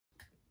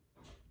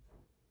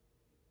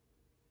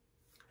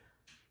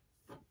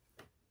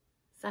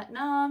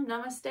Satnam,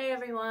 namaste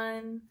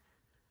everyone.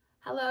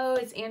 Hello,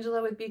 it's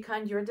Angela with Be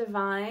Kind, You're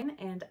Divine,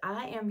 and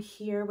I am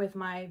here with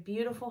my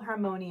beautiful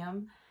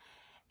harmonium,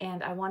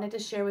 and I wanted to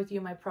share with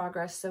you my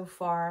progress so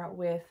far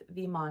with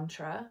the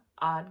mantra,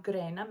 Aad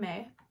Guray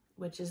Nameh,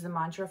 which is the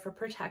mantra for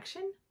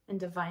protection and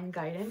divine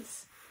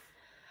guidance.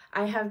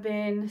 I have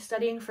been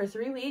studying for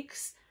 3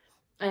 weeks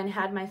and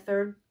had my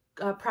third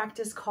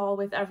practice call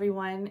with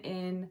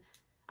everyone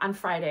on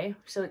Friday,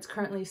 so it's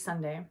currently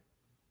Sunday.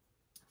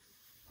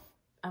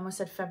 I almost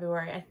said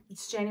February.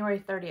 It's January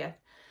 30th.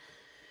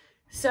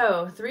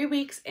 So 3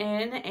 weeks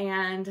in,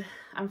 and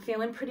I'm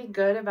feeling pretty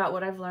good about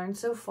what I've learned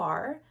so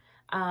far.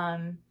 A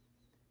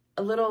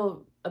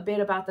bit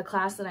about the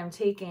class that I'm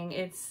taking.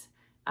 It's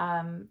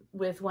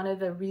with one of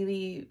the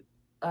really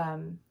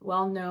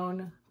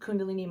well-known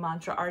Kundalini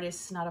mantra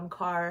artists, Nadam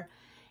Kaur,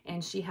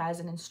 and she has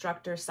an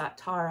instructor,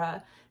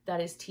 Satara,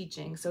 that is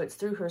teaching. So it's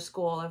through her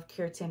school of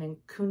Kirtan and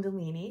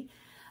Kundalini.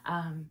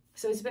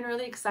 So it's been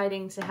really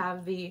exciting to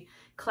have the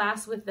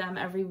class with them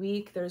every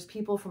week. There's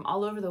people from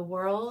all over the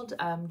world,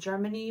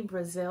 Germany,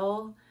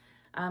 Brazil,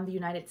 the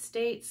United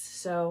States.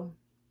 So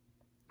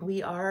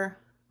we are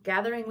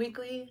gathering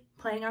weekly,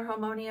 playing our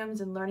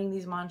harmoniums and learning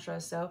these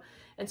mantras. So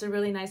it's a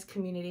really nice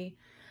community.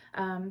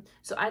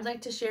 So I'd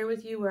like to share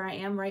with you where I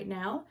am right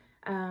now.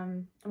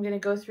 I'm going to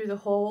go through the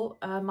whole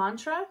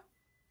mantra,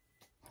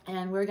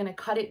 and we're going to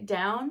cut it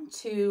down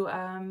to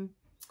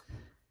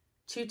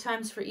 2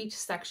 times for each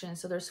section.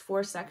 So there's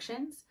 4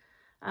 sections.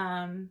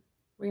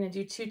 We're going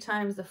to do 2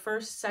 times the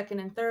first, second,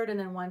 and third, and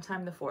then 1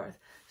 time the fourth.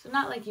 So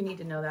not like you need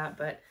to know that,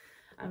 but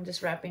I'm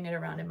just wrapping it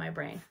around in my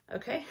brain.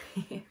 Okay.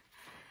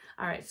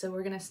 All right. So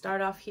we're going to start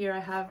off here.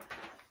 I have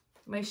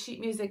my sheet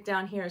music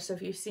down here. So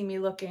if you see me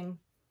looking,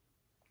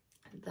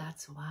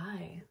 that's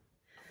why.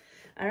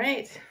 All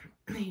right,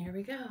 here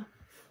we go.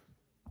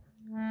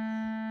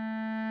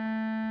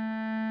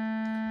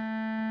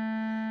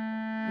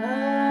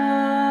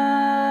 Aad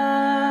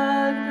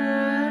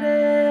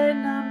Guray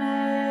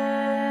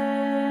Nameh,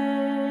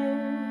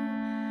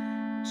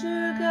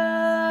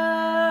 Jugaad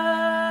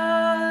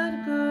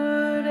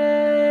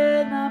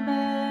Guray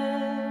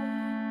Nameh,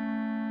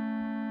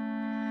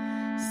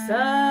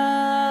 satiguray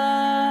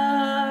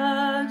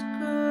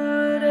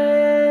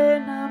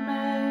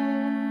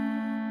Nameh,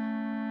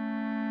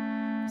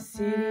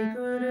 Siri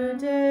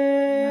Devay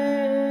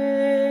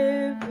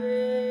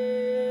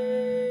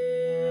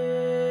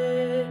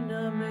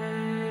Nameh.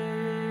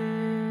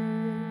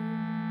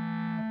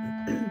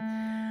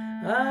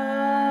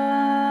 Aad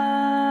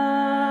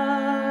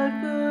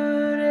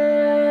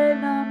Guray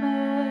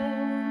Nameh,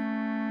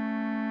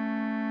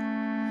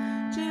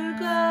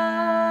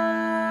 Jugaad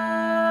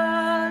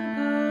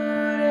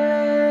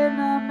Guray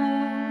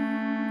Nameh,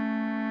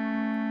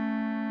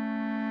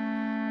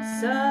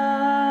 satiguray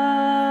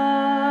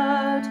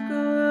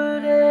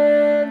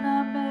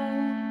Nameh,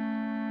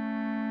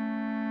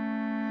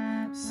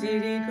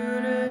 Siri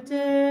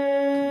Devay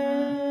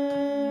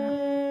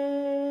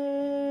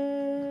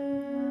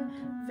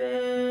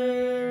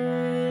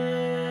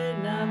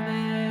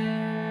Nameh.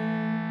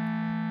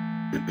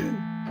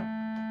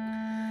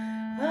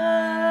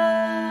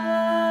 Aad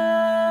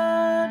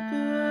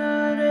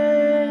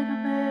Guray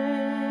Nameh,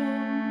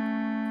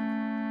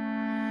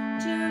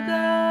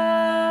 Jugaad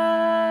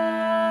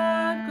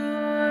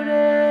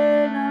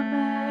Guray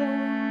Nameh,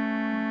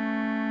 satiguray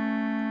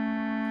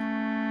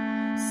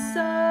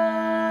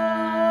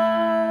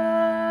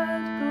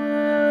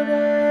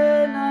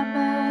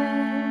Nameh,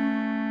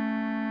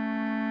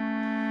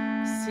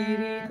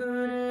 Siri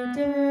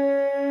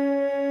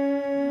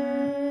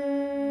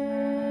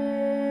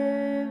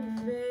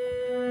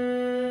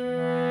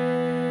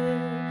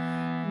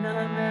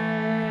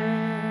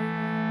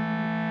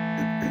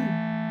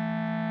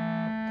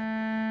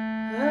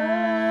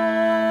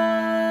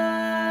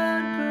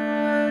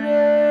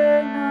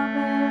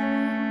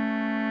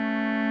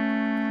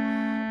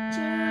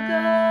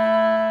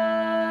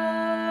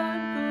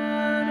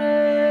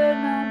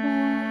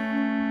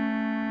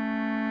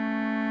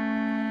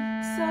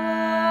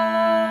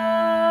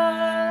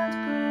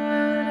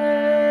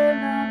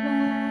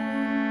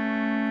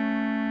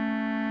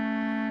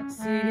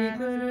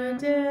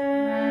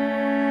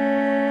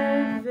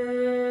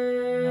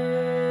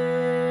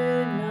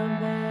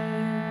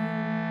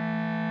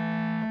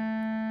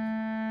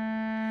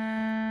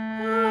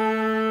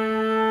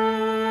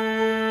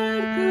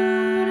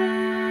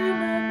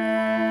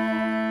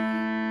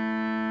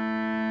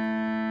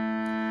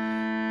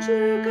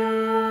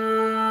Jugaad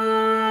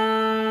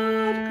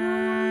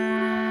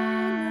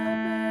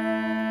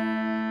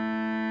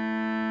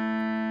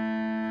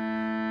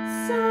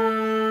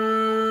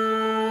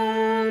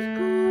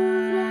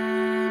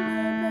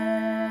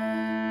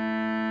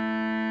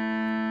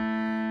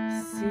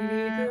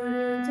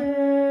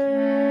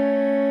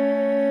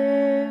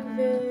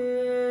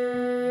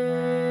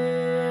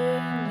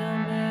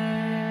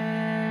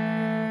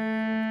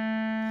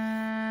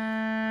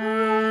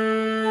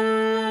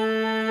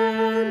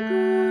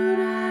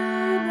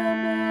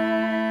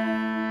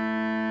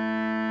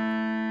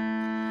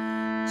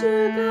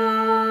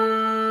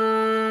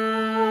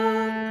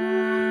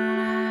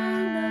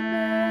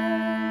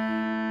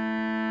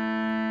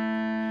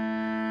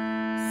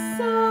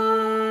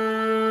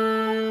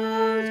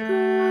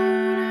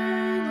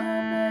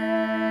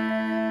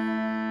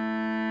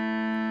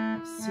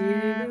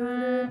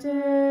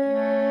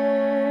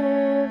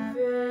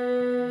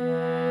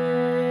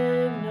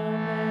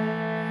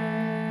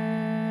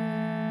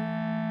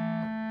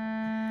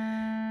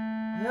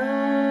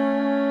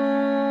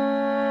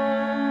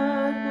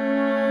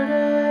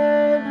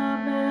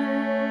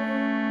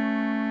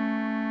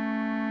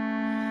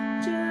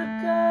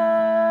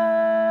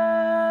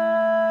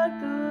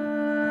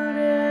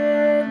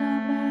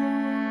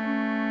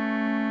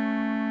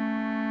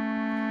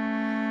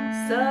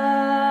Aad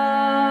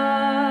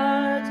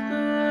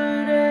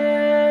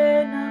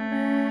Guray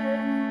Nameh,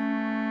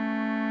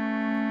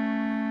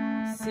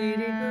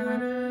 Siri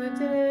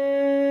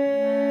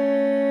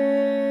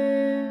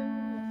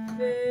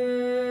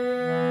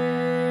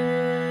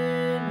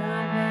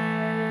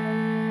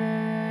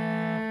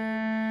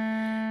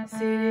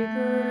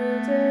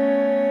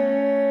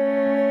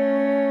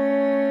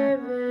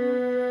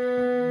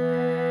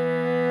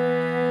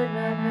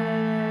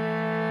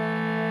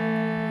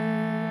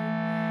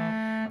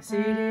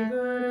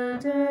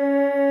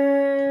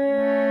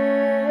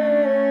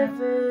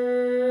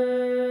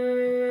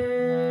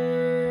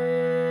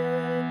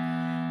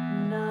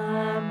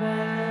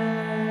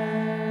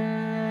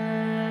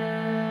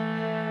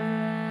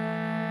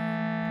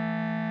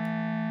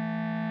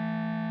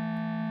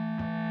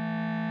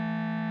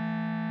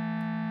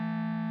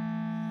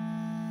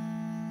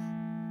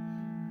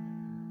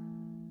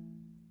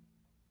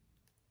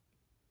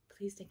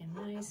Please take a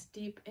nice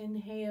deep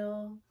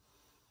inhale.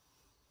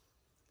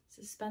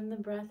 Suspend the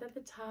breath at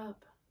the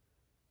top.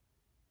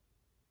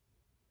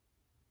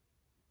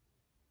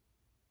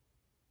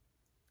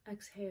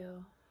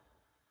 Exhale.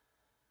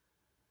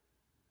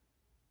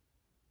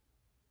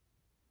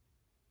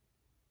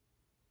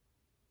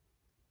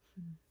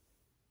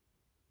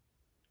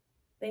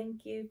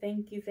 Thank you,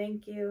 thank you,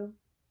 thank you.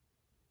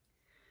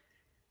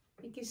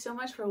 Thank you so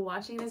much for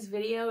watching this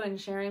video and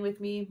sharing with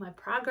me my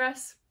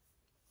progress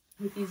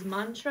with these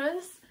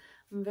mantras.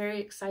 I'm very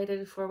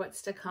excited for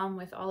what's to come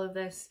with all of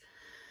this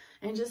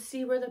and just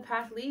see where the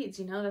path leads.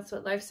 You know, that's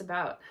what life's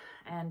about.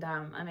 And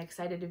I'm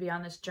excited to be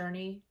on this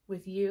journey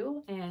with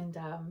you and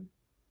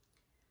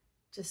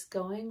just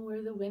going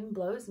where the wind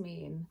blows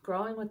me and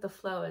growing with the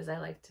flow, as I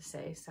like to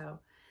say. So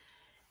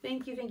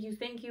thank you, thank you,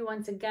 thank you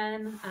once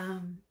again.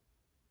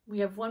 We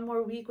have one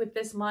more week with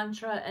this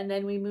mantra and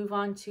then we move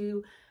on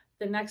to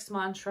the next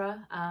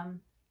mantra,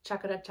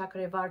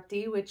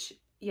 satiguray, which,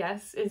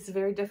 yes, is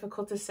very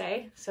difficult to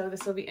say. So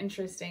this will be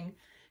interesting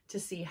to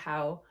see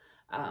how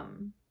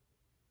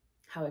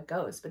it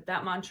goes. But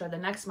that mantra, the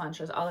next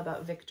mantra, is all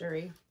about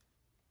victory.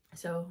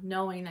 So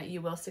knowing that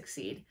you will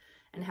succeed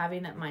and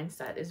having that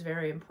mindset is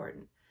very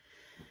important.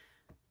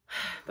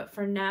 But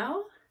for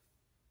now,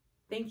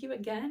 thank you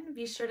again.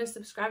 Be sure to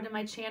subscribe to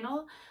my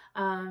channel.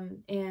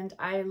 And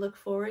I look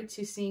forward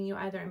to seeing you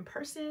either in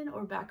person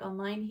or back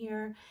online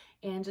here.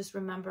 And just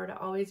remember to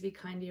always be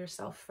kind to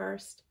yourself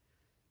first.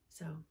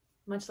 So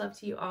much love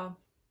to you all.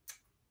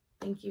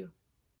 Thank you.